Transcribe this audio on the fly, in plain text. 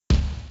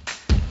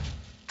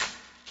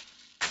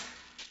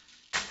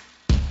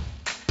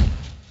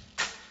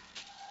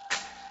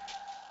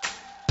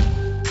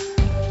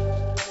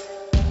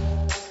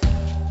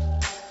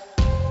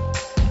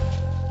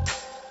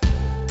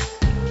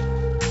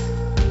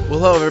Well,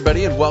 hello,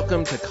 everybody, and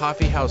welcome to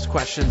Coffee House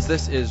Questions.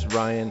 This is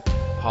Ryan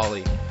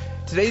Hawley.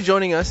 Today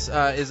joining us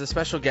is a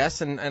special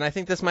guest, and I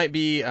think this might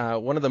be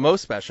one of the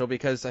most special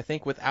because I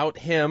think without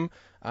him,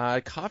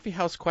 Coffee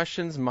House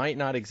Questions might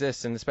not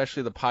exist, and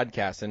especially the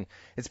podcast. And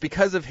it's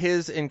because of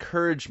his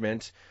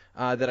encouragement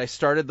that I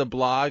started the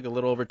blog a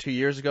little over 2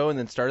 years ago and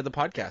then started the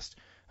podcast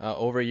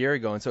over a year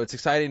ago. And so it's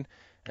exciting.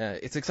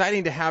 It's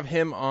exciting to have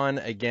him on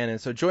again.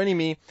 And so joining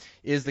me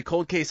is the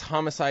cold case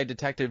homicide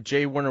detective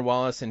J. Warner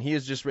Wallace, and he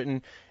has just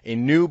written a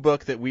new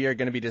book that we are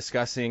going to be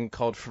discussing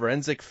called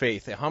Forensic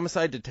Faith. A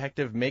homicide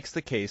detective makes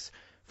the case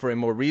for a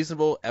more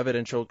reasonable,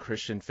 evidential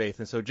Christian faith.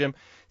 And so, Jim,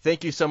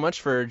 thank you so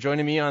much for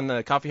joining me on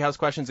the Coffee House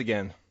Questions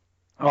again.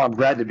 Oh, I'm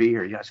glad to be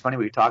here. Yeah, it's funny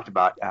we talked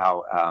about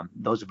how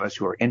those of us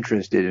who are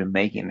interested in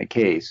making the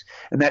case,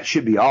 and that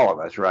should be all of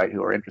us, right,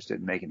 who are interested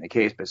in making the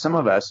case, but some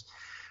of us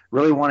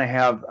really want to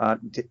have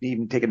to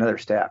even take another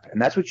step. And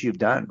that's what you've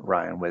done,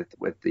 Ryan,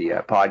 with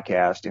the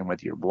podcast and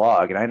with your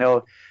blog. And I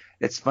know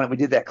it's fun. We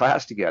did that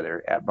class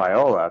together at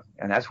Biola,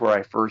 and that's where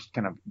I first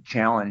kind of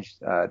challenged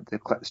the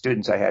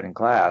students I had in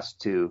class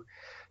to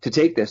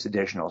take this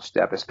additional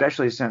step,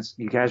 especially since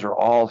you guys are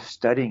all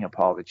studying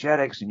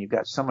apologetics and you've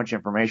got so much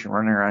information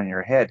running around in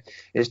your head.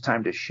 It's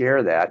time to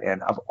share that.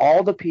 And of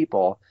all the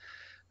people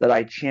that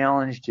I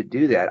challenged to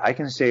do that, I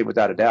can say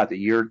without a doubt that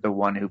you're the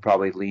one who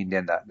probably leaned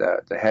in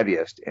the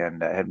heaviest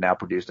and have now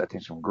produced, I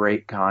think, some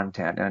great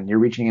content. And you're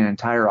reaching an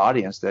entire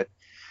audience that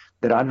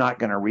I'm not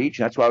going to reach.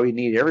 That's why we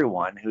need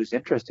everyone who's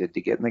interested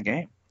to get in the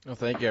game. Well,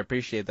 thank you. I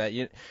appreciate that.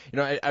 You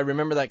know, I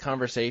remember that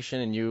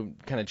conversation and you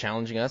kind of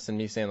challenging us and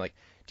me saying, like,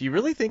 do you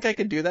really think I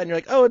could do that? And you're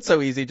like, oh, it's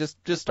so easy. Just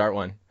start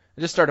one.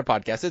 Just start a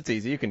podcast. It's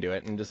easy. You can do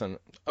it. And just,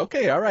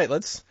 okay, all right,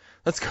 let's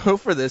go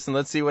for this and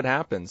let's see what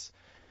happens.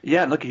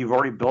 Yeah, look, you've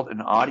already built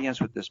an audience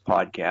with this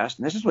podcast,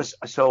 and this is what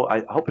so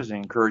I hope is an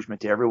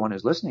encouragement to everyone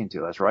who's listening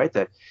to us, right?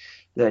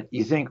 That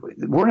you think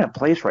we're in a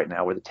place right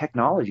now where the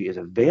technology is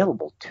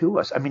available to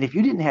us. I mean, if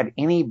you didn't have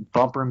any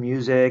bumper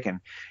music and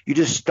you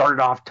just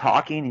started off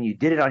talking and you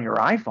did it on your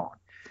iPhone,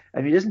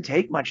 I mean, it doesn't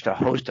take much to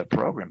host a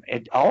program.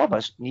 All of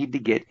us need to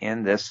get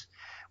in this.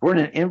 We're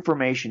in an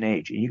information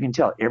age, and you can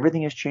tell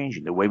everything is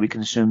changing. The way we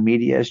consume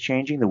media is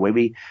changing. The way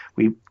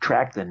we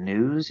track the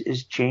news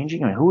is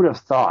changing. I mean, who would have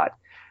thought?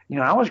 You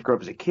know, I always grew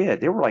up as a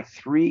kid. There were like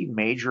 3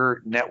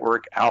 major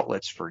network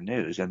outlets for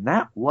news, and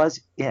that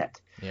was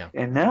it. Yeah.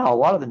 And now a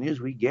lot of the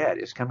news we get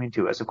is coming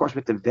to us. Of course,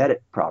 we have to vet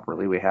it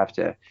properly. We have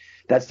to.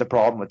 That's the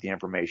problem with the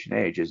information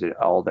age, is that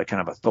all that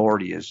kind of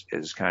authority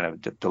is kind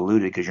of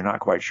diluted because you're not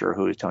quite sure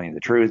who is telling you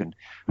the truth and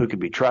who can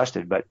be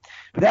trusted. But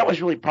that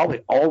was really probably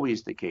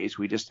always the case.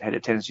 We just had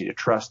a tendency to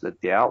trust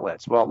the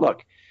outlets. Well,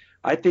 look,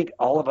 I think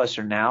all of us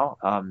are now,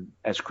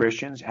 as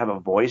Christians, have a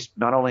voice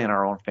not only in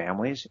our own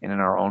families and in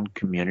our own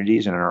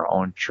communities and in our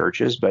own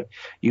churches, but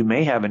you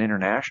may have an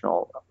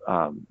international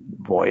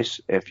voice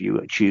if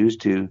you choose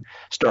to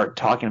start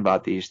talking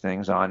about these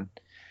things on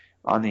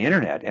the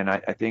internet. And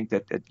I think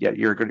that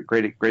you're a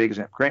great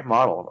example, great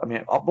model. I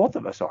mean, both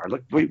of us are.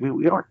 Look,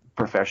 we aren't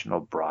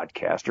professional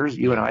broadcasters.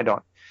 You and I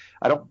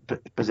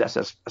don't possess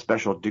a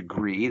special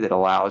degree that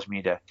allows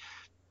me to.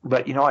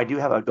 But, you know, I do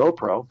have a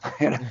GoPro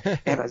and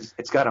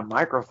it's got a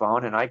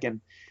microphone, and I can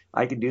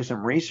do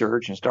some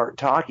research and start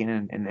talking.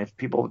 And if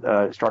people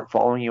start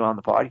following you on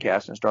the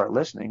podcast and start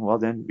listening, well,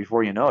 then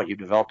before you know it, you've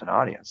developed an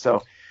audience.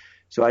 So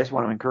I just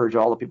want to encourage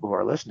all the people who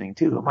are listening,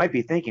 too, who might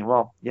be thinking,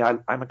 well, yeah,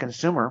 I'm a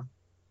consumer.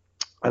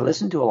 I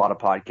listen to a lot of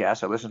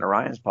podcasts. I listen to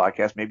Ryan's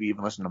podcast, maybe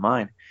even listen to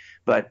mine.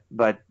 But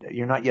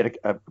you're not yet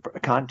a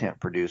content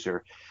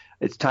producer.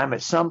 It's time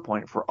at some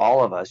point for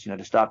all of us, you know,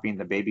 to stop being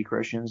the baby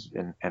Christians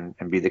and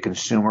be the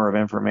consumer of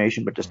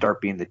information, but to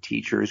start being the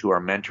teachers who are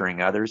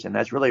mentoring others. And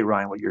that's really,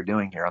 Ryan, what you're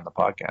doing here on the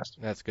podcast.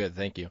 That's good.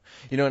 Thank you.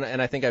 You know,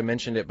 and I think I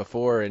mentioned it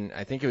before, and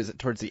I think it was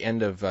towards the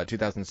end of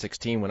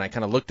 2016 when I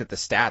kind of looked at the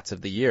stats of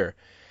the year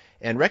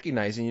and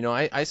recognizing, you know,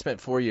 I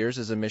spent 4 years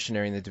as a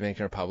missionary in the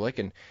Dominican Republic,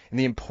 and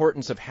the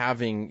importance of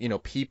having, you know,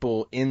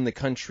 people in the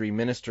country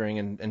ministering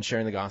and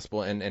sharing the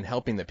gospel and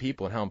helping the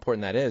people and how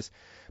important that is.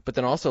 But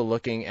then also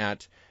looking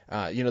at,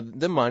 you know,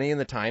 the money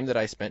and the time that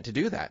I spent to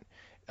do that.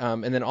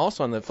 And then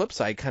also on the flip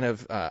side, kind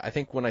of, I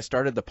think when I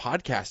started the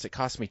podcast, it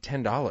cost me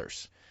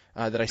 $10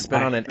 that I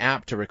spent on an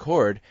app to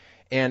record,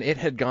 and it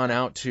had gone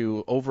out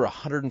to over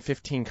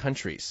 115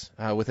 countries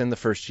within the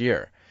first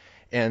year.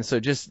 And so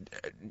just,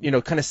 you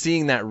know, kind of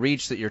seeing that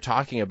reach that you're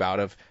talking about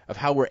of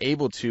how we're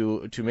able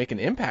to make an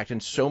impact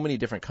in so many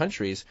different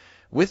countries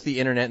with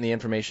the internet and the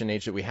information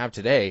age that we have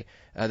today,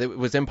 that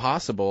was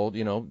impossible,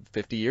 you know,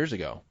 50 years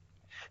ago.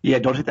 Yeah,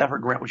 don't take that for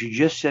granted. What you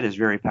just said is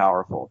very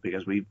powerful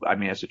because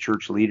as a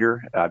church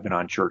leader, I've been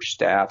on church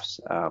staffs.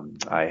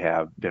 I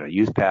have been a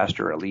youth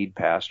pastor, a lead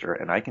pastor,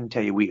 and I can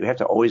tell you we have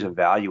to always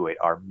evaluate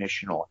our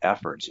missional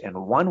efforts. And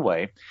one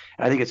way,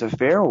 and I think it's a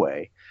fair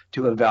way,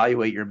 to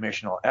evaluate your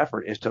missional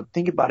effort is to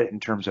think about it in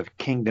terms of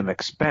kingdom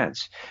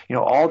expense.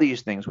 All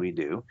these things we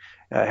do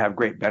have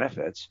great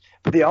benefits,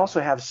 but they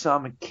also have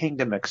some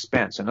kingdom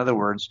expense. In other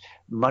words,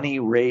 money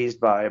raised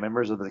by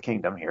members of the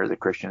kingdom here, the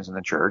Christians in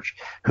the church,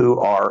 who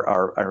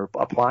are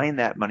applying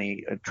that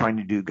money, trying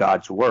to do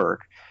God's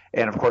work.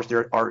 And of course,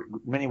 there are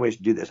many ways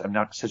to do this. I'm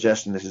not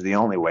suggesting this is the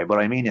only way. What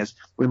I mean is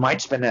we might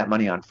spend that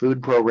money on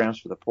food programs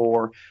for the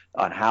poor,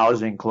 on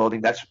housing, clothing.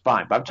 That's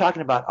fine. But I'm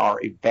talking about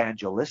our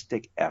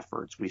evangelistic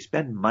efforts. We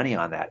spend money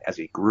on that as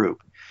a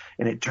group.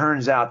 And it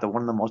turns out that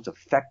one of the most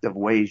effective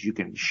ways you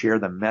can share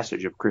the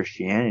message of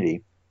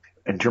Christianity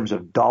in terms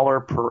of dollar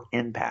per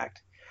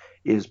impact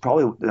is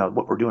probably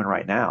what we're doing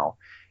right now.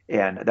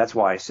 And that's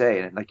why I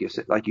say, and like you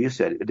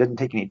said, it doesn't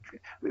take any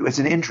 – it's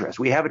an interest.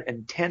 We have an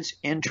intense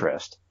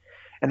interest.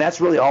 And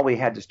that's really all we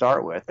had to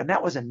start with. And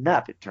that was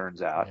enough, it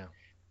turns out,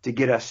 to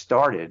get us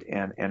started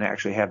and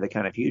actually have the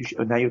kind of huge –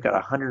 now you've got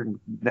 100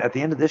 – at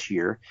the end of this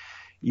year,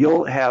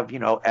 you'll have,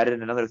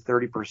 added another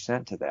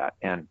 30% to that.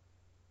 And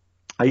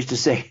I used to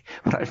say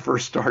when I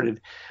first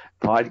started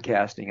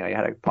podcasting, I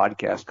had a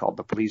podcast called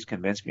the Please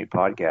Convince Me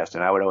podcast,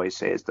 and I would always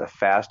say it's the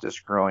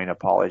fastest growing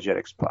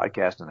apologetics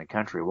podcast in the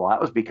country. Well,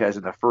 that was because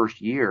in the first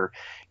year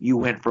you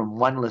went from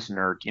one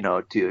listener,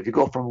 to if you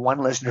go from one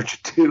listener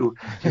to two,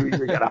 you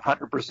got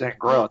 100%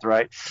 growth,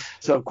 right?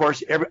 So of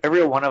course,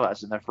 every one of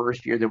us in the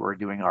first year that we're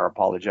doing our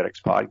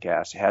apologetics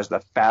podcast has the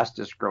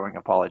fastest growing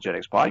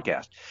apologetics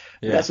podcast.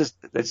 Yeah.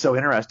 That's so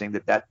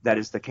interesting that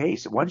is the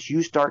case. Once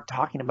you start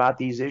talking about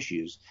these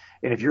issues,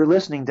 and if you're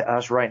listening to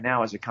us right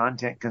now as a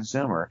content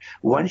consumer,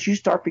 once you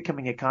start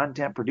becoming a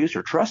content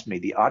producer, trust me,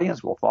 the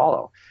audience will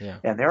follow. Yeah.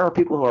 And there are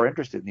people who are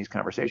interested in these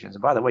conversations.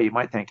 And by the way, you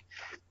might think,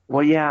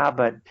 well, yeah,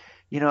 but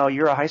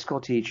you're a high school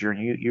teacher and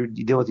you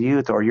deal with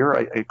youth, or you're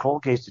a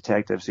cold case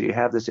detective, so you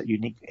have this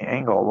unique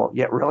angle. Well,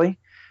 yeah, really?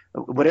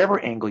 Whatever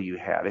angle you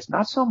have, it's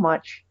not so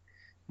much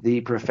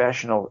the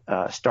professional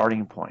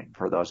starting point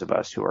for those of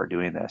us who are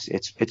doing this.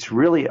 It's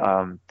really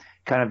kind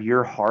of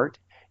your heart,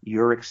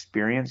 your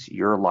experience,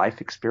 your life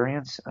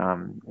experience,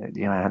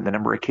 the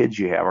number of kids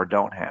you have or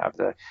don't have,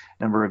 the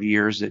number of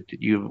years that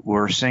you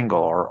were single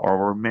or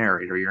were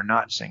married, or you're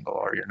not single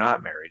or you're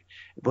not married.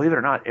 Believe it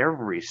or not,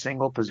 every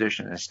single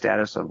position and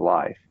status of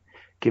life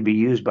can be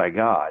used by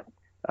God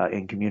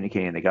in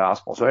communicating the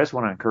gospel. So I just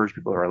want to encourage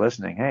people who are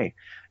listening, hey,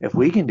 if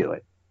we can do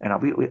it,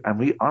 and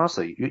we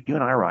honestly, you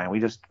and I, Ryan,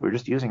 we're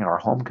just using our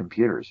home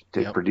computers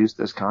to produce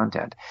this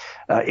content.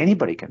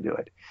 Anybody can do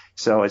it.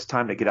 So it's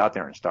time to get out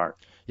there and start.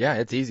 Yeah,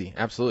 it's easy.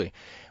 Absolutely.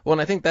 Well,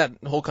 and I think that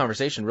whole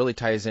conversation really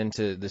ties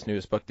into this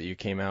newest book that you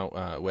came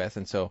out with.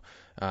 And so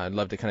I'd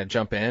love to kind of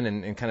jump in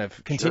and kind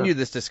of continue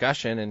this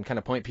discussion and kind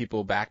of point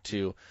people back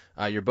to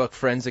your book,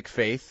 Forensic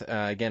Faith.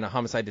 Again, a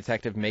homicide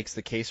detective makes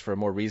the case for a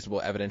more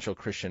reasonable evidential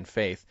Christian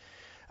faith.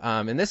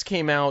 And this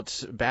came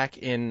out back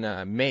in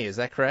May. Is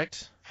that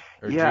correct?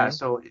 Yeah. June?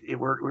 So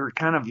we're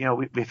kind of,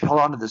 we've held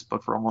on to this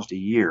book for almost a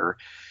year.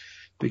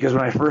 Because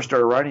when I first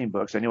started writing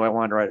books, I knew I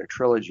wanted to write a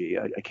trilogy,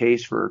 a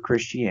case for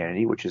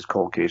Christianity, which is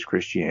cold case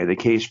Christianity, the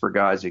case for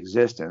God's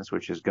existence,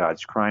 which is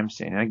God's crime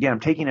scene. And again, I'm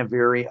taking a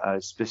very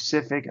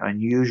specific,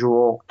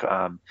 unusual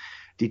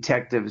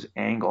detective's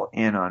angle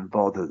in on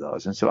both of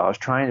those. And so I was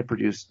trying to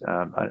produce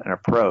an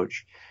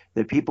approach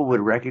that people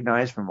would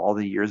recognize from all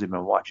the years they've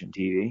been watching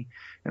TV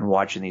and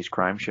watching these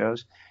crime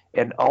shows,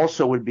 and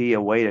also would be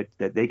a way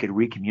that they could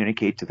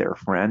recommunicate to their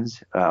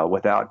friends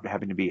without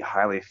having to be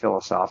highly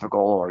philosophical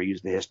or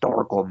use the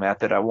historical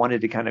method. I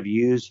wanted to kind of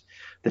use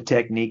the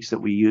techniques that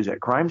we use at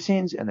crime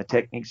scenes and the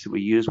techniques that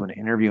we use when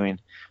interviewing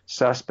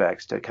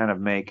suspects to kind of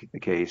make the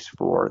case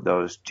for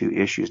those two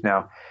issues.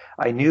 Now,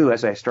 I knew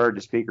as I started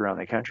to speak around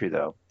the country,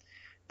 though,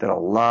 that a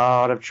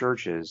lot of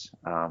churches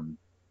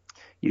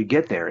you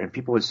get there and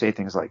people would say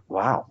things like,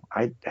 wow,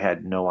 I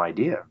had no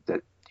idea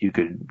that you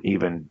could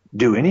even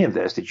do any of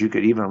this, that you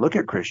could even look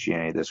at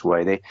Christianity this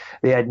way.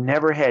 They had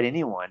never had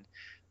anyone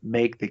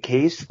make the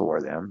case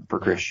for them for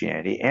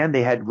Christianity, and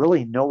they had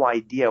really no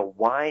idea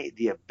why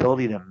the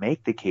ability to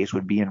make the case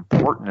would be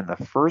important in the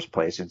first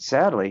place. And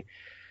sadly,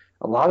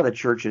 a lot of the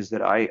churches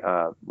that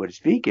I would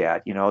speak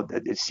at,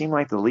 it seemed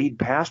like the lead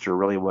pastor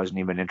really wasn't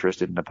even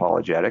interested in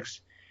apologetics.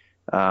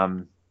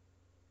 And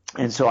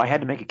so I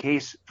had to make a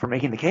case for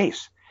making the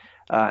case.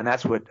 And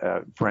that's what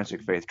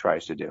Forensic Faith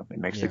tries to do. It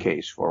makes the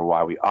case for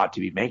why we ought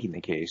to be making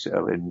the case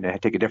and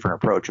take a different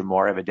approach, a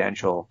more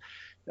evidential,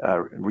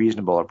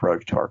 reasonable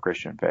approach to our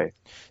Christian faith.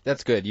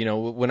 That's good.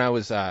 When I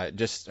was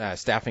just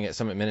staffing at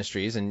Summit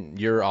Ministries, and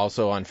you're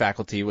also on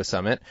faculty with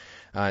Summit,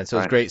 and so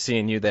it's great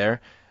seeing you there.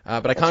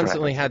 But I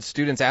constantly had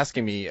students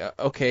asking me,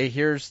 okay,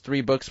 here's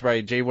 3 books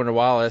by J. Warner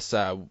Wallace.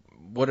 How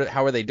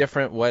are they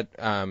different?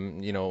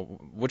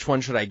 Which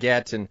one should I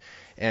get? So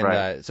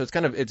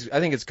it's I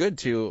think it's good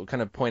to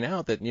kind of point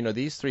out that,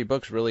 these 3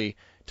 books really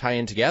tie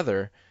in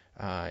together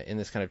in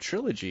this kind of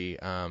trilogy,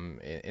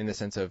 in the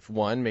sense of,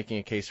 1, making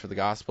a case for the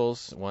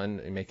Gospels,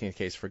 1, making a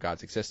case for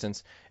God's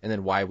existence, and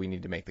then why we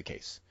need to make the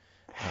case.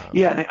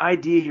 Yeah, and the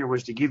idea here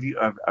was to give you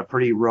a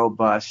pretty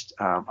robust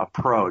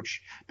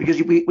approach,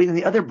 because we in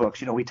the other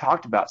books, we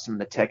talked about some of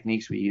the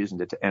techniques we use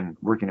in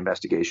working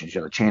investigations,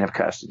 the chain of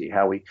custody,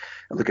 how we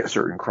look at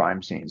certain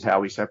crime scenes, how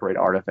we separate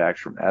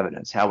artifacts from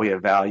evidence, how we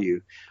have a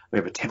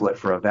template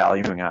for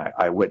evaluating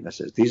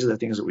eyewitnesses. These are the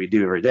things that we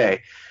do every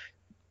day.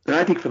 And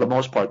I think for the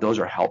most part, those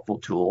are helpful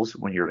tools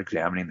when you're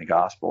examining the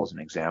Gospels and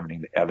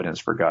examining the evidence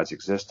for God's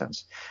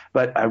existence.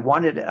 But I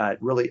wanted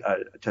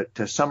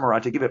to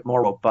summarize, to give it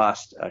more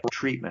robust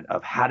treatment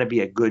of how to be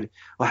a good,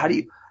 well,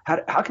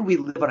 how can we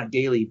live on a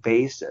daily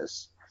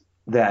basis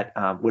that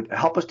would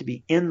help us to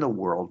be in the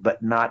world,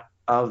 but not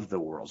of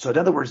the world. So in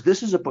other words,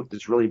 this is a book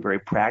that's really very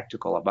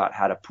practical about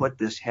how to put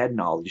this head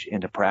knowledge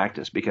into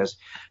practice, because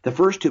the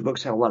first two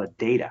books have a lot of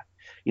data.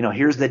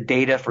 Here's the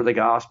data for the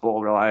gospel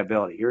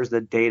reliability. Here's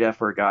the data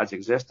for God's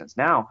existence.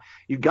 Now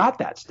you've got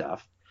that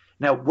stuff.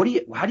 Now,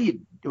 how do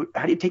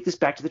you take this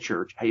back to the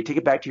church? How do you take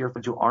it back to your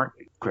friends who aren't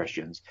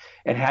Christians?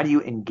 And how do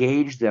you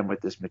engage them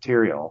with this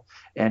material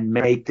and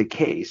make the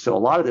case? So a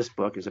lot of this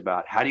book is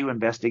about how do you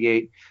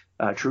investigate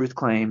truth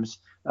claims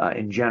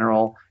in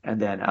general,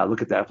 and then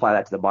apply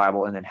that to the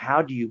Bible, and then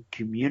how do you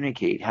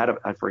communicate?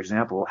 For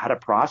example, how do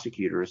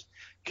prosecutors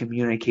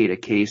communicate a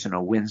case in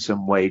a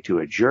winsome way to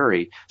a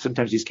jury?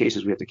 Sometimes these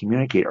cases we have to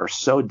communicate are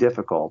so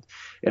difficult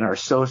and are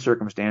so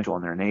circumstantial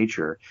in their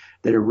nature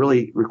that it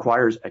really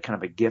requires a kind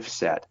of a gift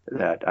set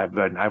that I've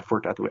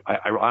worked out.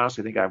 I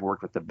honestly think I've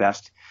worked with the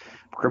best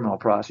criminal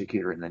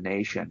prosecutor in the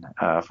nation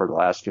for the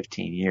last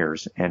 15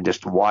 years, and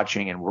just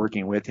watching and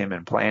working with him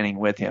and planning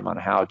with him on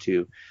how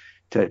to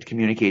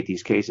communicate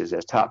these cases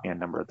has taught me a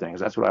number of things.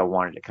 That's what I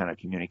wanted to kind of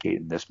communicate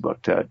in this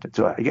book, to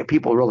get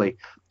people really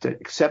to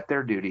accept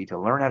their duty, to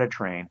learn how to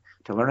train,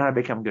 to learn how to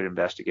become good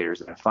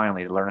investigators, and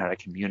finally to learn how to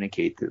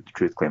communicate the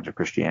truth claims of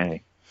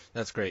Christianity.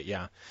 That's great.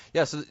 Yeah.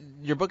 So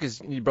your book is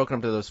broken up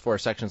into those 4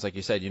 sections, like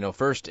you said.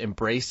 First,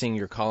 embracing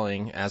your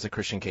calling as a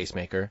Christian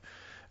casemaker.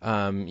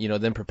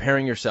 Then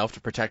preparing yourself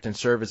to protect and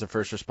serve as a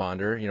first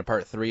responder.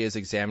 Part 3 is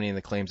examining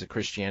the claims of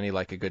Christianity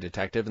like a good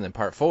detective. And then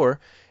part 4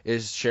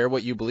 is share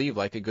what you believe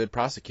like a good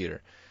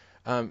prosecutor.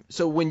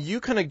 So when you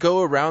kind of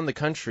go around the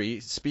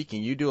country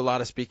speaking, you do a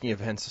lot of speaking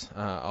events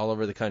all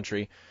over the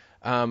country.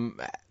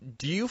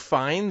 Do you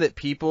find that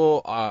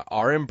people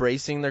are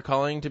embracing their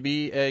calling to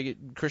be a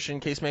Christian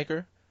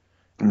casemaker?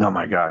 No,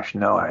 my gosh,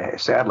 no.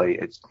 Sadly,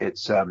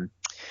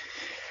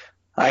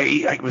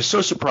 I was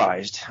so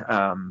surprised.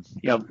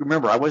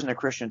 Remember, I wasn't a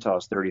Christian until I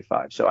was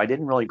 35, so I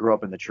didn't really grow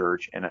up in the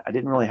church, and I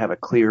didn't really have a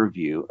clear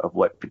view of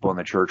what people in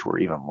the church were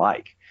even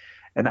like.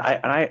 And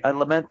I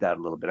lament that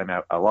a little bit.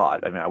 A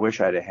lot. I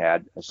wish I'd have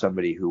had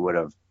somebody who would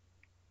have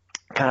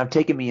kind of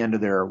taken me under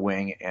their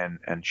wing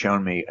and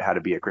shown me how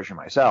to be a Christian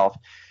myself,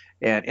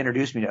 and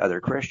introduced me to other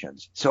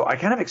Christians. So I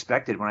kind of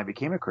expected when I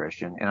became a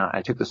Christian, and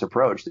I took this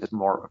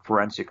more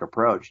forensic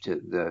approach to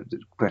the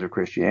question of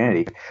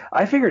Christianity.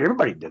 I figured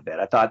everybody did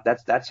that. I thought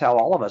that's how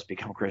all of us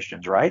become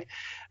Christians, right?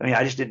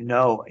 I just didn't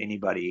know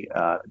anybody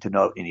to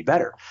know any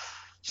better.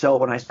 So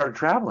when I started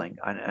traveling,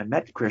 I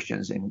met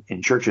Christians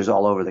in churches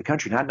all over the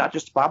country, not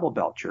just Bible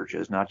Belt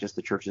churches, not just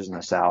the churches in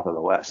the South or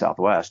the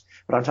Southwest,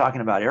 but I'm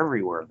talking about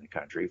everywhere in the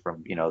country,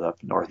 from the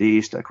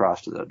Northeast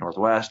across to the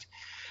Northwest.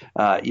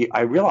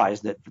 I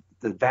realized that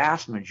the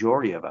vast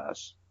majority of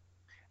us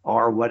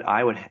are what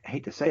I would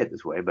hate to say it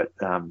this way, but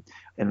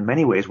in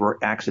many ways we're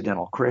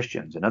accidental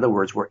Christians. In other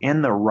words, we're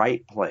in the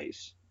right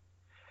place,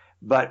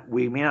 but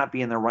we may not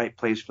be in the right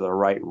place for the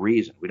right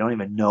reason. We don't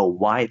even know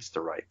why it's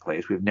the right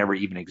place. We've never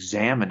even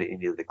examined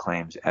any of the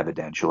claims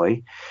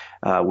evidentially.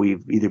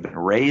 We've either been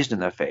raised in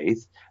the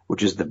faith,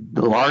 which is the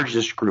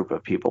largest group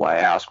of people I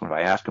ask when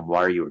I ask them, why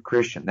are you a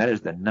Christian? That is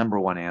the number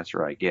one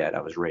answer I get.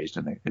 I was raised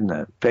in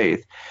the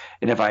faith.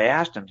 And if I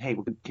asked them, hey,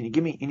 can you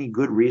give me any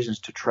good reasons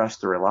to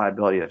trust the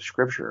reliability of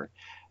Scripture?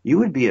 You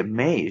would be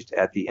amazed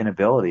at the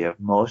inability of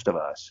most of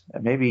us.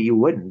 Maybe you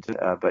wouldn't,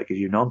 but because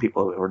you've known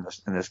people who are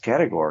in this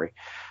category.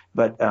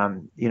 But,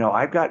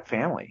 I've got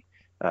family,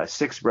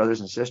 6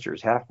 brothers and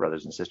sisters, half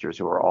brothers and sisters,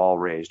 who are all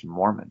raised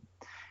Mormon.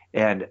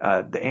 And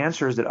the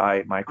answers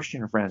that my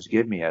Christian friends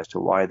give me as to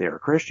why they are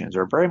Christians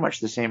are very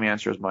much the same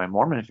answers my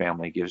Mormon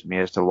family gives me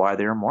as to why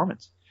they are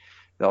Mormons.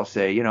 They'll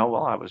say,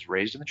 well, I was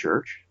raised in the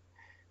church,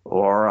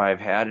 or I've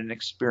had an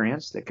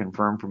experience that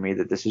confirmed for me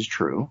that this is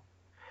true.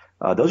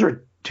 Those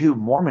are 2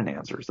 Mormon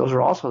answers. Those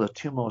are also the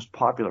 2 most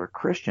popular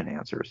Christian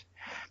answers.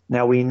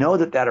 Now, we know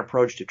that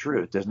approach to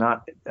truth does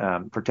not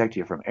protect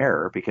you from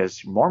error,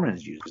 because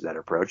Mormons use that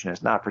approach, and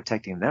it's not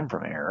protecting them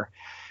from error.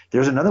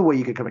 There's another way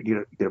you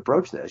could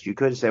approach this. You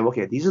could say,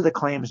 okay, these are the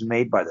claims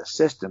made by the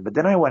system, but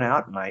then I went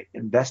out and I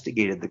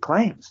investigated the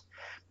claims,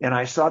 and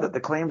I saw that the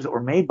claims that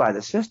were made by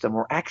the system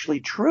were actually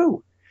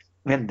true,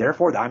 and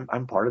therefore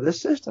I'm part of this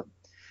system.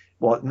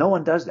 Well, no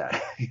one does that.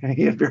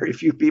 Very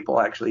few people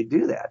actually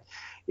do that.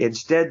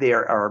 Instead, they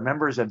are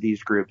members of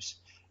these groups,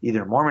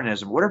 either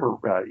Mormonism, whatever,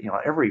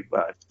 every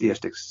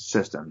theistic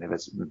system, if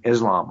it's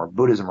Islam or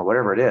Buddhism or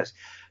whatever it is.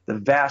 The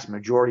vast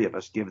majority of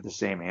us give the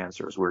same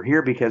answers. We're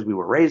here because we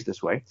were raised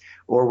this way,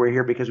 or we're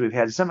here because we've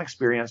had some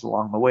experience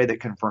along the way that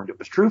confirmed it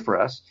was true for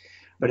us.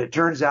 But it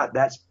turns out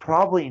that's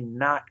probably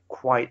not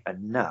quite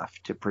enough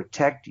to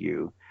protect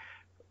you.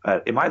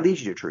 It might lead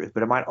you to truth,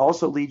 but it might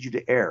also lead you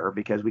to error,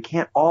 because we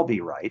can't all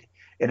be right.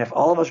 And if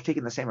all of us are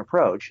taking the same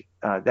approach,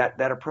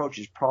 that approach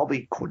is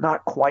probably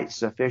not quite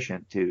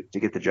sufficient to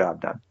get the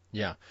job done.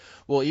 Yeah.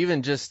 Well,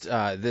 even just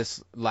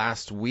this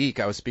last week,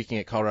 I was speaking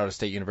at Colorado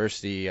State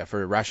University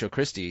for Ratio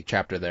Christi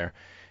chapter there,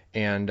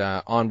 and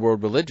on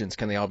world religions,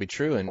 can they all be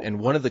true? And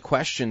one of the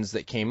questions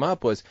that came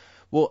up was,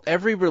 well,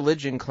 every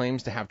religion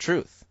claims to have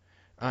truth.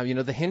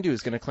 The Hindu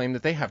is going to claim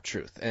that they have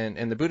truth,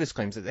 and the Buddhist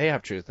claims that they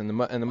have truth, and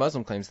the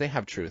Muslim claims they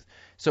have truth.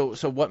 So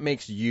what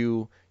makes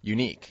you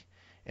unique?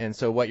 And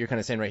so what you're kind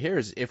of saying right here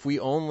is, if we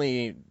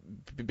only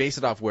base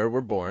it off where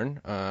we're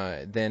born,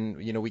 then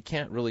we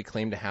can't really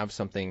claim to have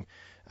something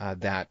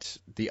that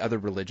the other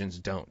religions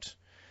don't.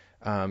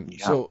 And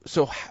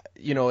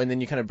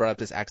then you kind of brought up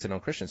this accidental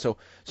Christian. So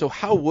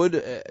how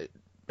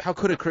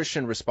could a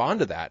Christian respond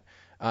to that?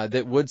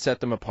 That would set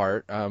them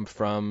apart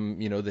from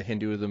the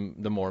Hindu,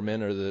 the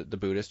Mormon, or the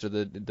Buddhist, or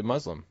the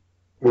Muslim.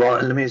 Well,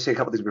 let me say a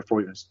couple things before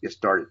we even get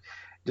started.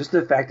 Just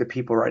the fact that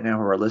people right now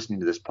who are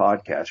listening to this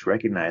podcast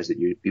recognize that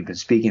you've been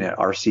speaking at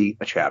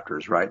RC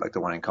chapters, right, like the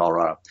one in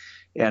Colorado,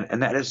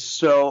 and that is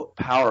so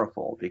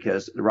powerful,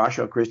 because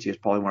Ratio Christi is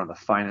probably one of the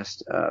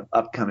finest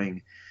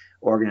upcoming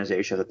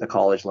organizations at the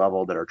college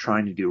level that are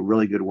trying to do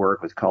really good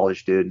work with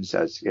college students.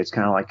 It's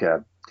kind of like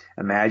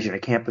imagine a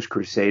campus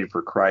crusade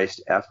for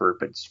Christ effort,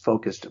 but it's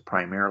focused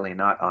primarily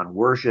not on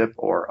worship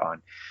or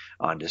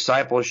on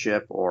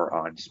discipleship or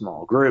on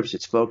small groups.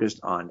 It's focused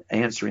on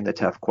answering the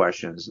tough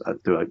questions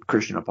through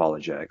Christian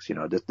apologetics.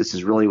 This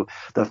is really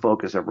the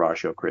focus of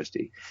Ratio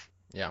Christi.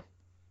 Yeah.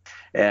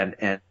 And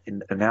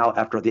now,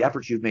 after the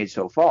efforts you've made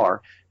so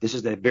far, this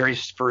is the very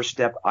first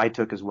step I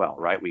took as well,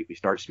 right? We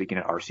start speaking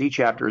at RC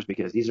chapters,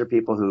 because these are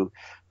people who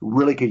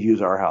really could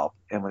use our help,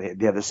 and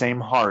they have the same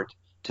heart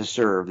to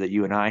serve that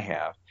you and I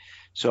have.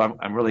 So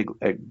I'm really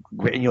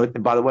great.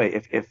 And by the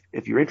way,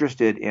 if you're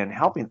interested in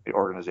helping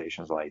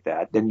organizations like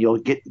that, then you'll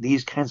get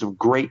these kinds of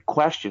great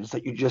questions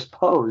that you just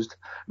posed.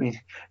 I mean,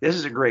 this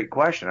is a great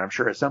question. I'm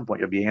sure at some point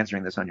you'll be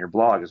answering this on your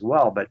blog as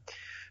well, but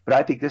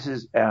I think this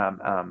is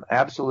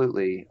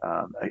absolutely.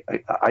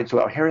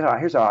 So here's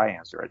how I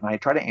answer it, and I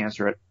try to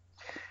answer it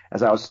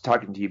as I was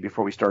talking to you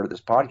before we started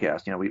this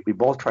podcast. We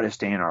both try to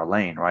stay in our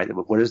lane, right?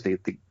 What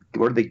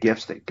are the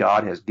gifts that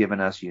God has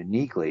given us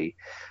uniquely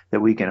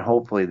that we can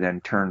hopefully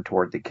then turn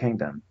toward the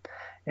kingdom?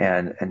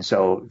 And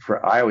so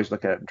I always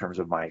look at it in terms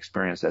of my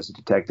experience as a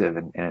detective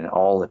and in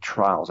all the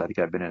trials. I think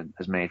I've been in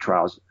as many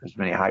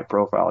high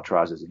profile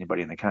trials as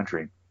anybody in the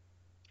country,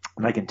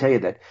 and I can tell you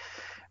that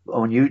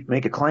when you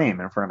make a claim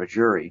in front of a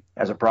jury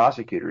as a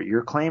prosecutor,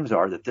 your claims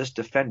are that this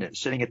defendant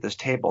sitting at this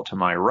table to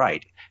my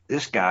right,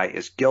 this guy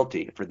is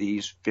guilty for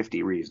these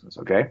 50 reasons,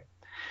 okay?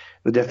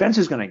 The defense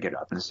is going to get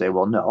up and say,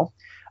 well, no,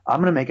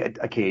 I'm going to make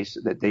a case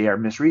that they are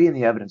misreading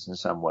the evidence in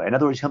some way. In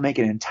other words, he'll make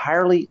an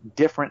entirely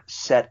different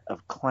set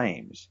of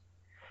claims,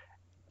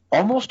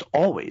 almost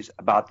always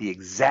about the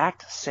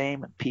exact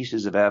same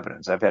pieces of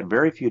evidence. I've had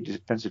very few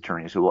defense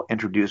attorneys who will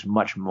introduce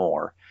much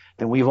more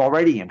than we've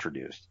already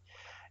introduced.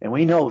 And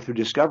we know through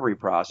discovery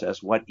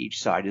process what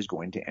each side is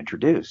going to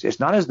introduce. It's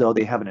not as though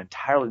they have an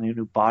entirely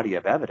new body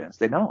of evidence.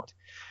 They don't.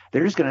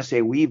 They're just going to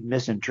say, we've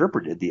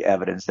misinterpreted the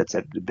evidence that's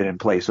been in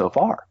play so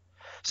far.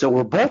 So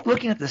we're both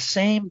looking at the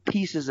same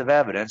pieces of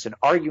evidence and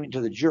arguing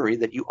to the jury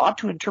that you ought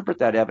to interpret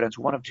that evidence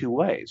one of two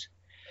ways.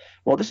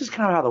 Well, this is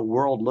kind of how the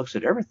world looks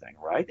at everything,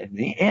 right? In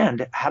the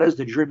end, how does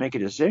the jury make a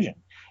decision?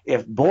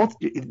 If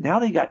now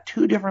they got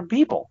two different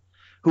people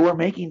who are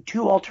making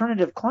two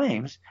alternative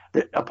claims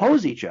that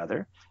oppose each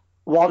other,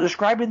 while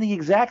describing the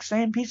exact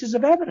same pieces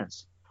of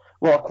evidence.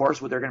 Well, of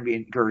course, what they're going to be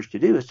encouraged to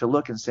do is to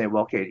look and say,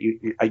 well, okay,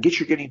 I guess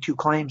you're getting two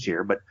claims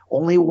here, but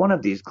only one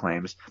of these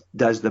claims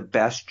does the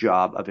best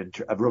job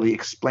of really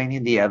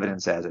explaining the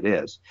evidence as it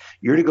is.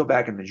 You're to go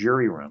back in the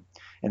jury room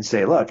and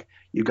say, look,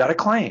 you've got a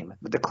claim,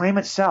 but the claim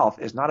itself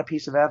is not a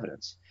piece of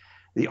evidence.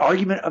 The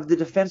argument of the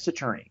defense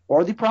attorney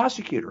or the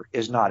prosecutor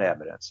is not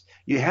evidence.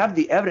 You have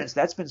the evidence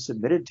that's been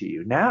submitted to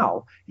you.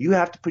 Now you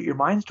have to put your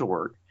minds to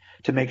work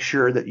to make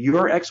sure that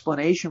your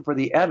explanation for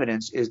the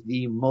evidence is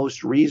the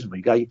most reasonable.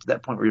 You got to get to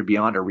that point where you're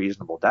beyond a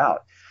reasonable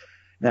doubt.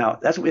 Now,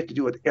 that's what we have to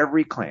do with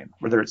every claim,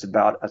 whether it's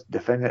about a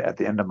defendant at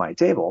the end of my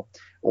table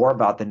or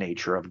about the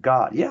nature of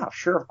God. Yeah,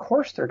 sure, of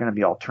course there are going to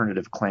be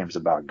alternative claims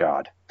about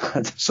God.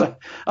 So,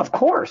 of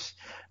course,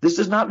 this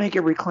does not make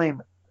every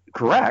claim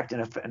correct.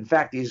 And in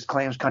fact, these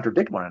claims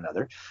contradict one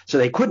another, so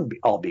they couldn't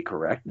all be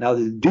correct. Now,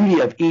 the duty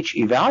of each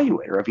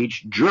evaluator, of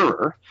each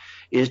juror,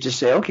 is to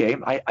say, okay,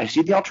 I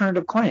see the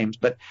alternative claims,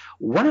 but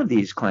one of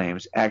these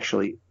claims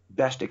actually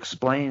best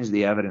explains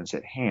the evidence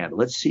at hand.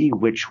 Let's see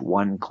which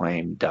one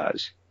claim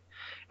does.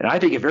 And I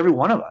think if every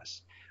one of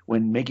us,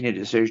 when making a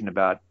decision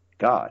about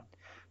God,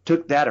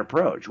 took that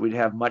approach, we'd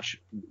have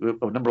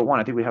number one,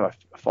 I think we'd have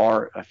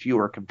a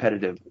fewer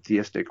competitive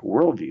theistic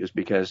worldviews,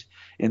 because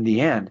in the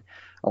end,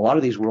 a lot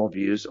of these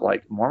worldviews,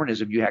 like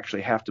Mormonism, you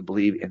actually have to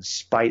believe in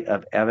spite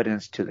of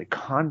evidence to the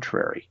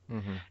contrary.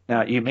 Mm-hmm.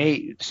 Now, you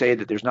may say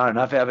that there's not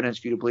enough evidence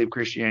for you to believe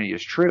Christianity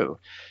is true,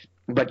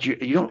 but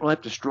you don't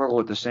have to struggle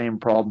with the same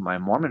problem my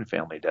Mormon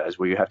family does,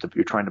 where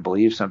you're trying to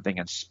believe something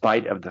in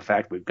spite of the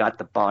fact we've got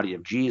the body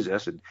of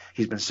Jesus and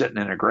he's been sitting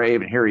in a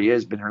grave and here he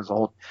is, been here his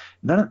whole.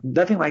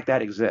 Nothing like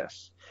that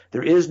exists.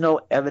 There is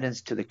no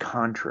evidence to the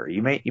contrary.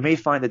 You may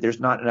find that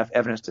there's not enough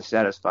evidence to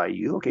satisfy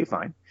you. Okay,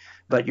 fine,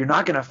 but you're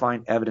not going to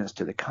find evidence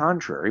to the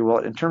contrary. Well,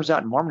 it turns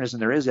out in Mormonism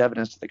there is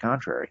evidence to the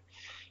contrary,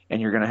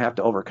 and you're going to have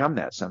to overcome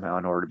that somehow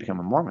in order to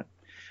become a Mormon.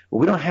 Well,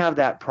 we don't have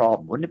that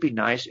problem. Wouldn't it be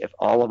nice if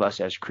all of us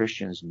as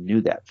Christians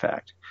knew that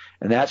fact?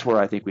 And that's where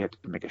I think we have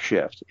to make a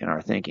shift in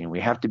our thinking.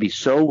 We have to be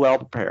so well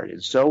prepared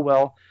and so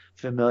well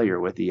familiar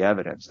with the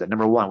evidence that,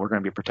 number one, we're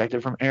going to be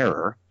protected from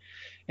error.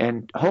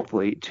 And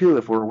hopefully, two,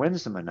 if we're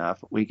winsome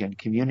enough, we can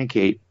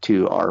communicate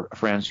to our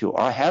friends who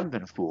have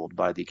been fooled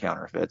by the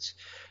counterfeits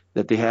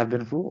that they have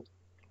been fooled.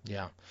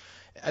 Yeah.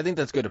 I think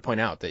that's good to point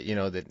out that,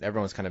 that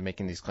everyone's kind of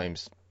making these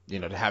claims,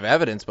 to have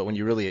evidence, but when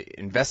you really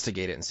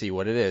investigate it and see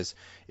what it is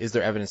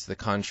there evidence to the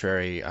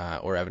contrary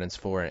or evidence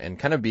for it, and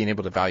kind of being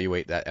able to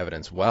evaluate that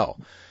evidence well.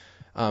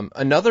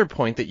 Another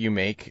point that you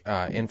make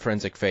in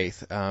Forensic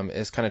Faith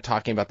is kind of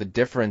talking about the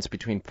difference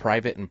between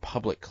private and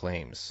public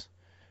claims.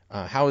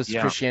 How is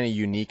Christianity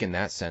unique in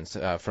that sense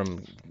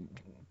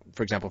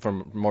for example,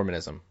 from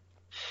Mormonism?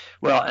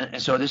 Well,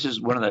 and so this is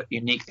one of the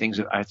unique things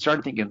that I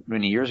started thinking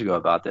many years ago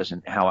about this,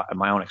 and how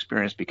my own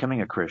experience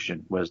becoming a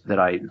Christian was that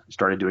I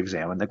started to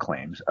examine the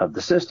claims of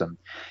the system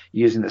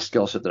using the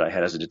skill set that I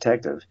had as a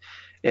detective.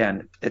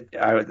 And at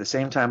the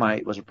same time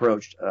I was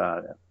approached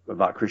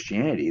about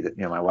Christianity, that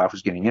my wife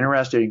was getting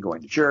interested in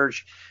going to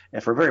church,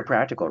 and for very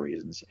practical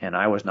reasons. And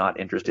I was not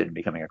interested in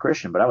becoming a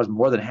Christian, but I was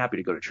more than happy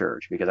to go to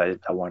church because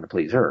I wanted to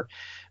please her.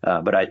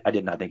 But I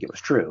did not think it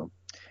was true.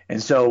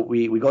 And so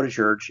we go to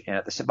church, and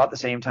at about the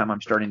same time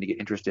I'm starting to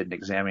get interested in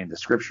examining the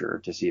scripture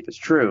to see if it's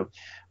true,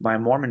 my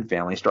Mormon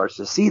family starts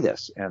to see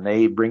this, and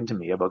they bring to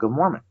me a Book of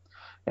Mormon.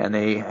 And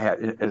they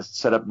had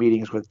set up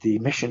meetings with the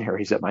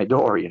missionaries at my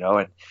door,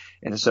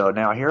 and so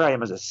now here I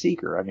am as a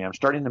seeker. I mean, I'm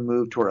starting to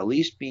move toward at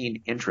least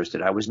being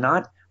interested. I was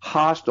not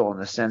hostile in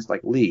the sense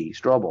like Lee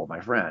Strobel, my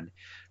friend,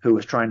 who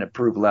was trying to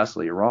prove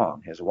Leslie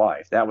wrong, his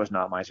wife. That was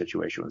not my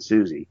situation with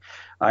Susie.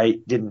 I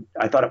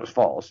thought it was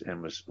false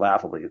and was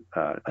laughably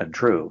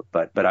untrue,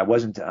 but I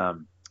wasn't.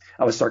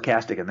 I was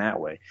sarcastic in that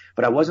way,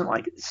 but I wasn't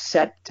like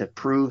set to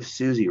prove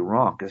Susie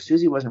wrong, because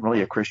Susie wasn't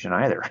really a Christian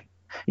either.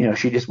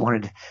 She just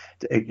wanted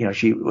to,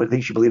 I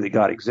think she believed that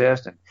God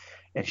exists,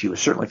 and she was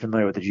certainly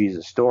familiar with the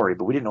Jesus story,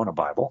 but we didn't own a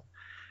Bible.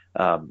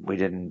 We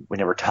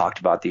never talked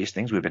about these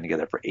things. We've been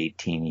together for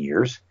 18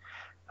 years.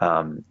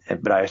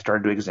 But I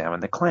started to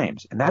examine the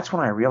claims, and that's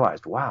when I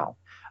realized, wow,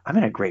 I'm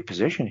in a great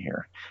position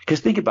here. Because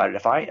think about it.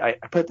 If I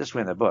put it this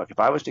way in the book, if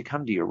I was to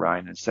come to you,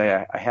 Ryan, and say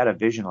I had a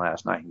vision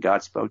last night and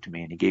God spoke to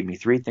me and he gave me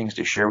 3 things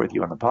to share with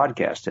you on the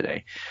podcast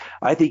today,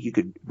 I think you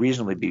could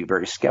reasonably be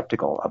very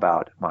skeptical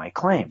about my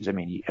claims. I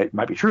mean, it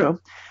might be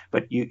true,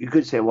 but you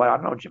could say, well, I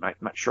don't know, Jim, I'm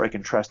not sure I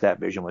can trust that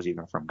vision was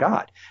even from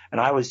God.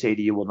 And I would say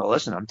to you, well, no,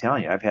 listen, I'm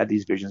telling you, I've had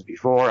these visions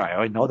before. I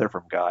always know they're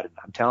from God. And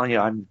I'm telling you,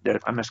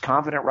 I'm as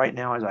confident right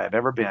now as I have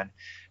ever been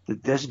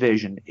that this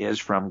vision is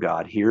from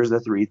God. Here's the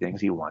 3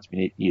 things he wants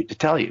me to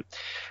tell you.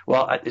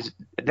 Well,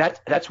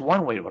 that's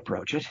one way to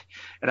approach it.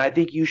 And I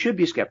think you should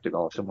be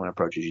skeptical if someone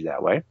approaches you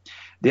that way.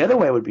 The other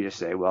way would be to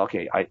say, well,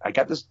 okay, I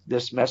got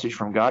this message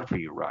from God for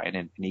you, Ryan,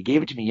 and he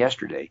gave it to me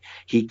yesterday.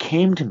 He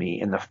came to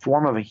me in the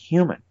form of a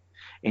human.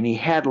 And he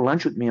had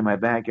lunch with me in my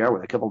backyard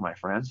with a couple of my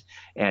friends,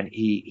 and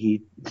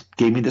he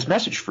gave me this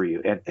message for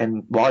you.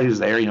 And while he was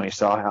there, he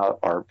saw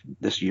how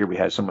this year we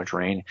had so much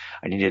rain.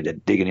 I needed to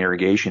dig an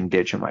irrigation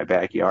ditch in my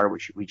backyard,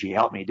 which he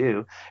helped me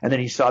do. And then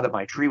he saw that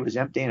my tree was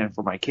empty, and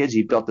for my kids,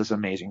 he built this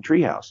amazing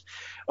tree house.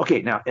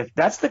 Okay, now if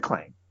that's the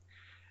claim,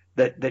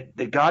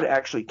 that God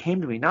actually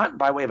came to me, not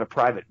by way of a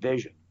private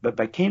vision,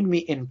 but came to me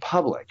in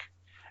public,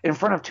 in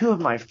front of 2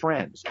 of my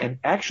friends, and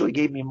actually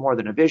gave me more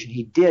than a vision.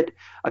 He did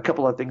a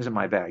couple of things in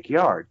my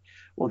backyard.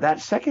 Well,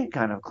 that second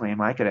kind of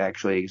claim I could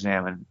actually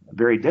examine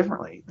very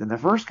differently than the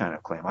first kind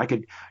of claim. I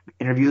could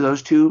interview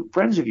those 2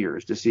 friends of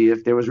yours to see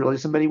if there was really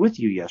somebody with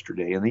you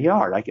yesterday in the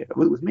yard.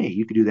 With me.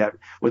 You could do that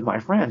with my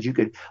friends. You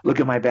could look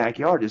in my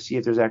backyard to see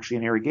if there's actually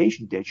an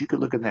irrigation ditch. You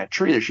could look in that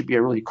tree. There should be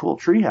a really cool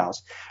tree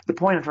house. The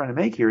point I'm trying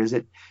to make here is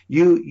that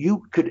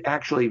you could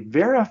actually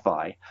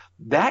verify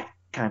that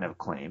kind of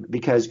claim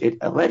because it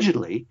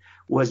allegedly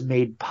was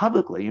made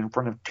publicly in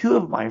front of 2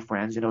 of my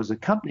friends, and it was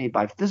accompanied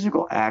by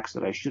physical acts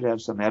that I should have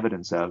some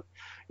evidence of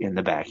in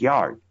the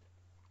backyard.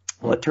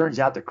 Well, it turns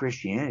out that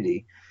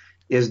Christianity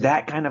is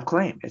that kind of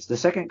claim. It's the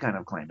second kind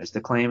of claim. It's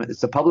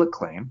the public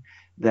claim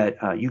that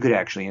you could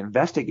actually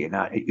investigate.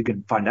 Now, you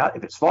can find out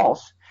if it's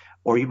false,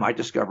 or you might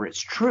discover it's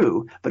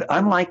true. But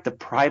unlike the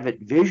private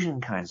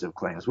vision kinds of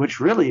claims, which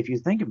really, if you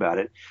think about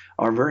it,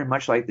 are very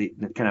much like the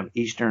kind of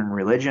Eastern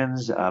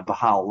religions,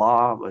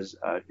 Baha'u'llah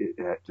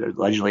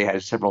allegedly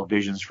had several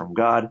visions from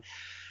God.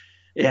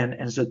 and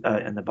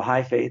the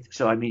Baha'i faith.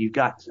 So I mean, you've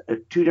got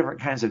two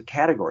different kinds of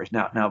categories.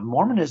 Now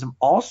Mormonism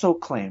also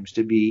claims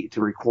to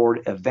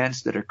record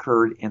events that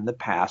occurred in the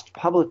past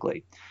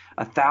publicly.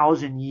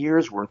 1,000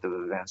 years worth of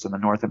events on the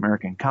North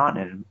American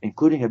continent,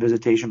 including a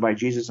visitation by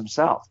Jesus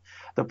himself.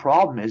 The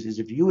problem is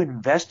if you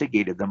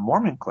investigated the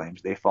Mormon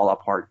claims, they fall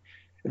apart.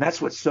 And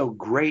that's what's so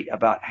great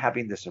about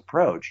having this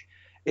approach.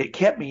 It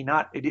kept me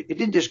it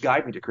didn't just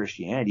guide me to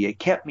Christianity. It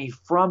kept me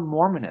from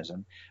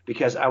Mormonism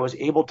because I was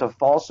able to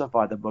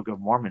falsify the Book of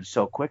Mormon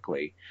so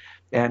quickly,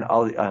 and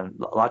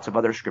lots of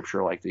other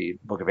scripture like the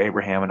Book of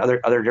Abraham and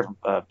other different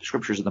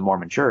scriptures of the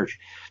Mormon Church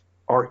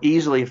are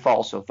easily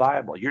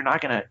falsifiable. You're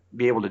not going to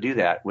be able to do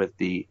that with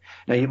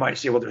now you might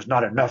say, well, there's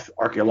not enough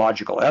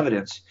archaeological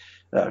evidence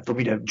for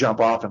me to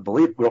jump off and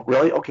believe. Well,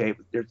 really? Okay.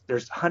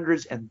 There's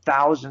hundreds and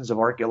thousands of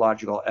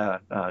archaeological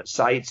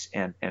sites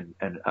and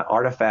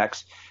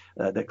artifacts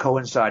that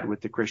coincide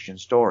with the Christian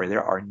story.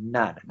 There are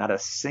none, not a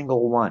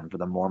single one for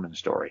the Mormon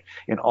story.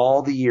 In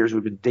all the years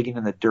we've been digging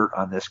in the dirt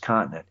on this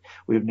continent,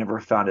 we've never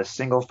found a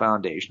single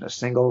foundation, a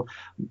single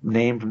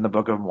name from the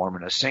Book of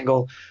Mormon, a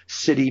single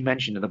city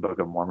mentioned in the Book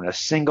of Mormon, a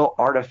single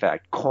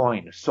artifact,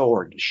 coin,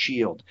 sword,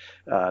 shield,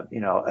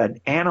 an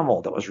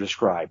animal that was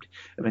described.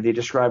 I mean, they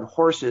describe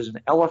horses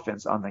and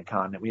elephants on the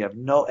continent. We have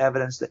no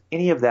evidence that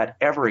any of that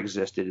ever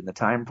existed in the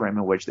time frame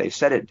in which they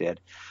said it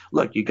did.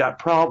 Look, you got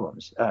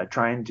problems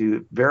trying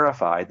to verify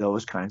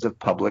those kinds of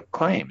public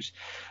claims,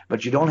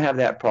 but you don't have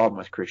that problem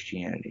with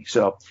Christianity.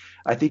 So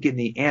I think in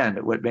the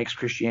end, what makes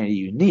Christianity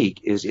unique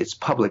is its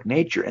public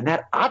nature, and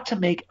that ought to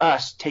make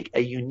us take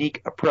a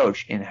unique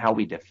approach in how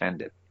we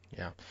defend it.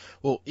 Yeah.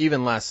 Well,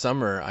 even last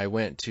summer, I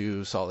went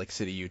to Salt Lake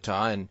City,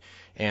 Utah,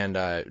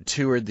 and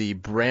toured the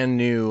brand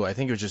new, I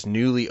think it was just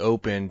newly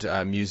opened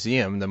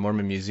museum, the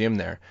Mormon Museum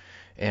there,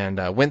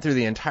 and went through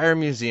the entire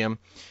museum.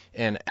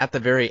 And at the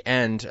very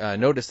end,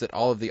 noticed that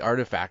all of the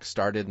artifacts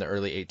started in the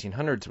early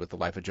 1800s with the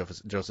life of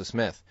Joseph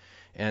Smith.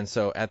 And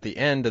so at the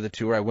end of the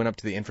tour, I went up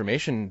to the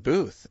information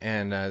booth,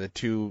 and the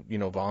two,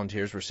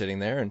 volunteers were sitting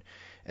there and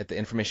at the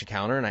information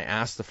counter. And I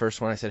asked the first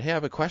one, I said, "Hey, I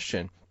have a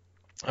question.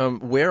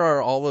 Where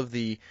are all of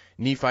the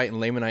Nephite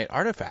and Lamanite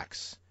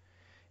artifacts?"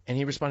 And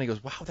he responded, he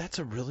goes, "Wow, that's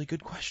a really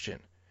good question."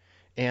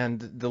 And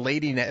the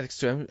lady next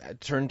to him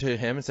turned to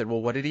him and said,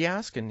 "Well, what did he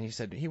ask?" And he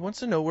said, "He wants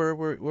to know where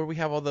we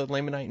have all the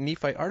Lamanite and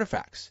Nephite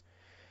artifacts."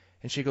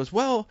 And she goes,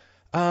 "Well,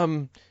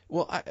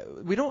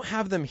 we don't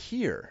have them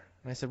here."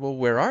 And I said, "Well,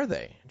 where are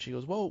they?" And she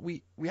goes, "Well,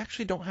 we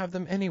actually don't have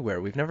them anywhere.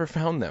 We've never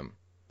found them."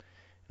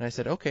 And I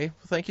said, "Okay,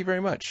 well, thank you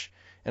very much."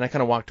 And I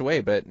kind of walked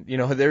away. But,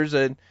 there's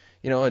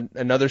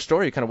another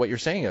story, kind of what you're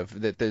saying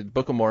of that the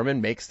Book of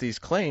Mormon makes these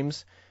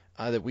claims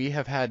that we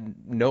have had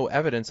no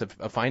evidence of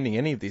finding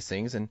any of these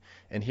things. And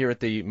here at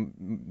the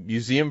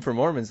Museum for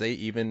Mormons, they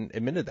even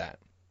admitted that.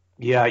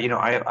 Yeah,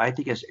 I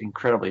think it's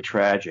incredibly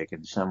tragic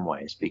in some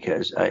ways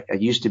because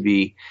it used to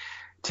be,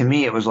 to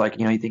me, it was like,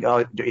 you think,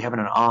 oh, you're having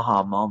an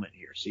aha moment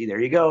here. See,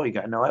 there you go. You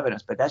got no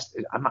evidence. But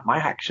my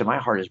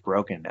heart is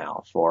broken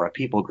now for a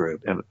people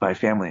group, and my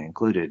family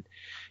included,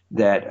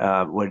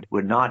 that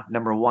would not,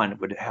 number one,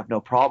 would have no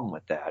problem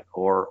with that,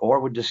 or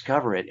would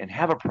discover it and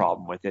have a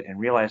problem with it and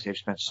realize they've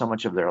spent so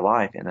much of their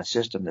life in a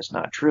system that's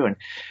not true. And,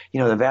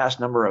 the vast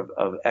number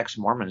of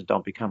ex-Mormons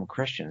don't become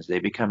Christians. They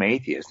become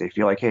atheists. They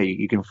feel like, hey,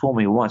 you can fool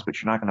me once,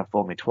 but you're not going to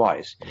fool me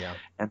twice. Yeah.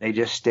 And they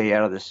just stay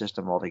out of the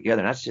system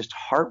altogether. And that's just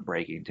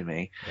heartbreaking to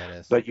me. That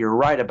is. But you're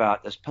right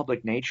about this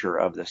public nature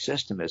of the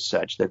system is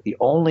such that the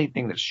only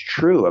thing that's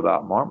true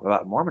about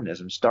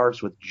Mormonism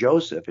starts with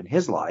Joseph in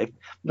his life.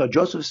 No,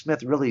 Joseph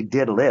Smith really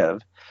did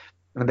live,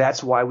 and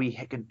that's why we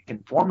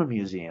can form a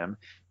museum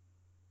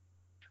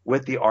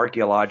with the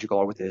archaeological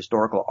or with the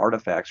historical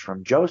artifacts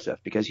from Joseph,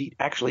 because he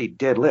actually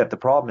did live. The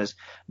problem is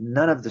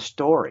none of the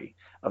story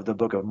of the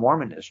Book of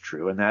Mormon is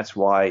true, and that's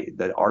why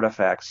the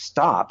artifacts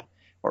stop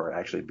or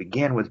actually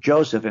begin with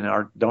Joseph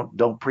and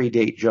don't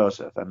predate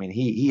Joseph. I mean,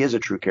 he is a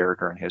true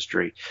character in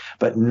history,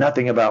 but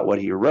nothing about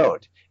what he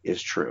wrote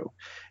is true,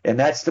 and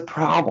that's the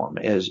problem.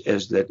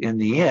 Is that in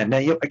the end? Now,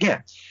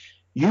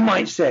 you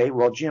might say,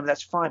 well, Jim,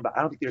 that's fine, but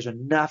I don't think there's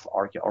enough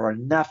or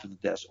enough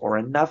of this or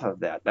enough of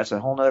that. That's a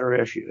whole other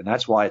issue. And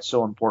that's why it's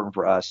so important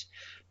for us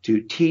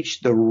to teach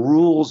the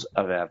rules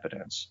of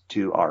evidence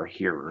to our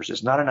hearers.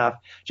 It's not enough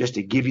just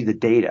to give you the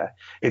data.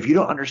 If you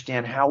don't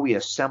understand how we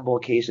assemble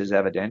cases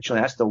evidentially,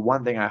 that's the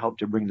one thing I hope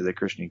to bring to the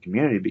Christian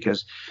community,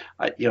 because,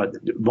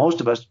 most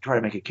of us try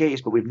to make a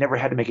case, but we've never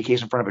had to make a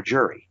case in front of a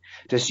jury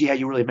to see how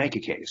you really make a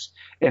case.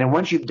 And then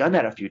once you've done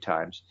that a few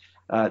times,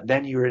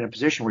 then you're in a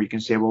position where you can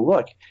say, well,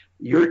 look,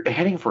 you're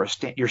heading for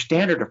your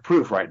standard of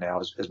proof right now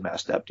is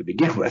messed up to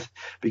begin with,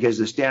 because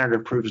the standard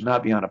of proof is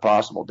not beyond a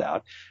possible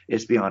doubt.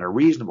 It's beyond a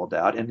reasonable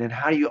doubt. And then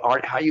how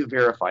you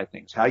verify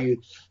things, how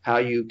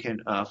you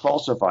can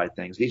falsify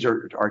things. These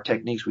are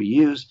techniques we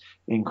use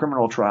in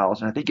criminal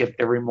trials. And I think if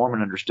every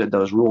Mormon understood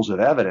those rules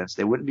of evidence,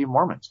 they wouldn't be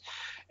Mormons.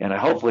 And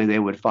hopefully they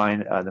would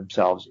find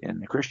themselves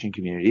in the Christian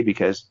community,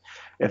 because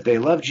if they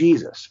love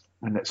Jesus,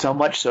 and so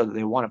much so that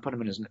they want to put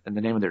him in the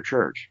name of their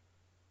church,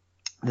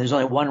 There's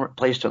only one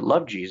place to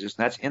love Jesus,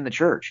 and that's in the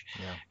church.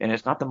 Yeah. And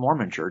it's not the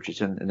Mormon church,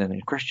 it's in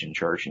the Christian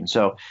church. And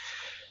so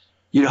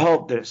you'd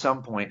hope that at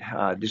some point,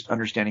 just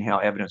understanding how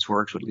evidence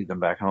works would lead them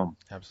back home.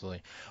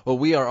 Absolutely. Well,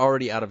 we are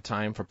already out of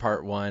time for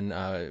part one.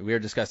 We are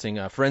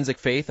discussing forensic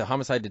faith. A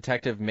homicide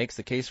detective makes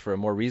the case for a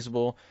more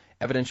reasonable,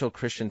 evidential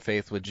Christian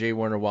faith with J.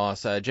 Warner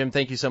Wallace. Jim,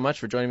 thank you so much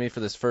for joining me for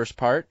this first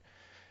part.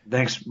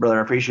 Thanks, brother.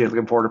 I appreciate it.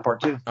 Looking forward to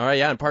part two. All right,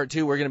 yeah. In part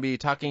two, we're going to be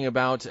talking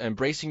about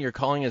embracing your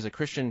calling as a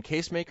Christian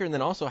casemaker, and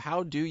then also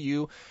how do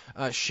you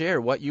share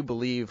what you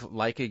believe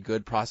like a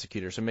good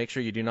prosecutor. So make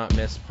sure you do not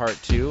miss part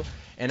two.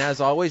 And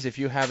as always, if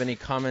you have any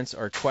comments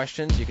or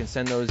questions, you can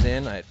send those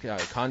in at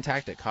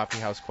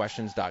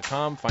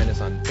contact@coffeehousequestions.com. Find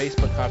us on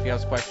Facebook,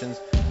 Coffeehouse Questions,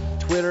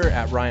 Twitter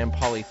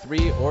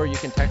 @RyanPolly3, or you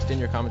can text in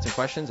your comments and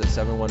questions at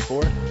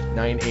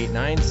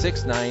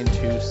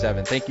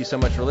 714-989-6927. Thank you so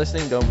much for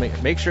listening. Don't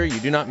make sure you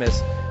do not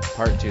miss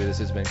part two. This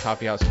has been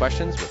Coffeehouse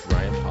Questions with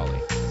Ryan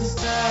Polly.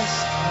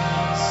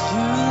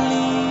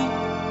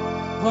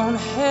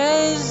 Won't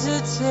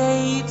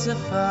hesitate to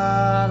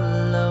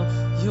follow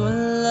your